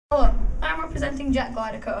presenting Jet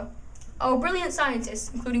Glider Co. Our brilliant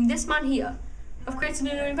scientists, including this man here, have created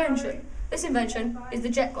a new invention. This invention is the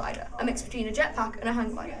Jet Glider, a mix between a jetpack and a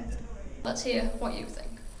hang glider. Let's hear what you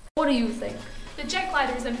think. What do you think? The Jet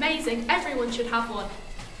Glider is amazing. Everyone should have one.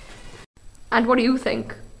 And what do you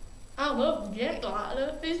think? I love the Jet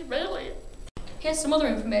Glider. It's brilliant. Here's some other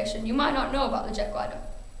information you might not know about the Jet Glider.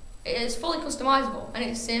 It is fully customisable and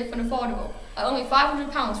it is safe and affordable at only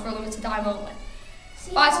 £500 for a limited time only.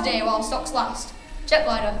 Buy today while stocks last. Jet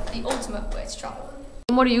Glider, the ultimate way to travel.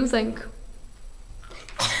 And what do you think?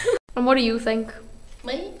 And what do you think?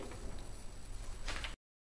 Me?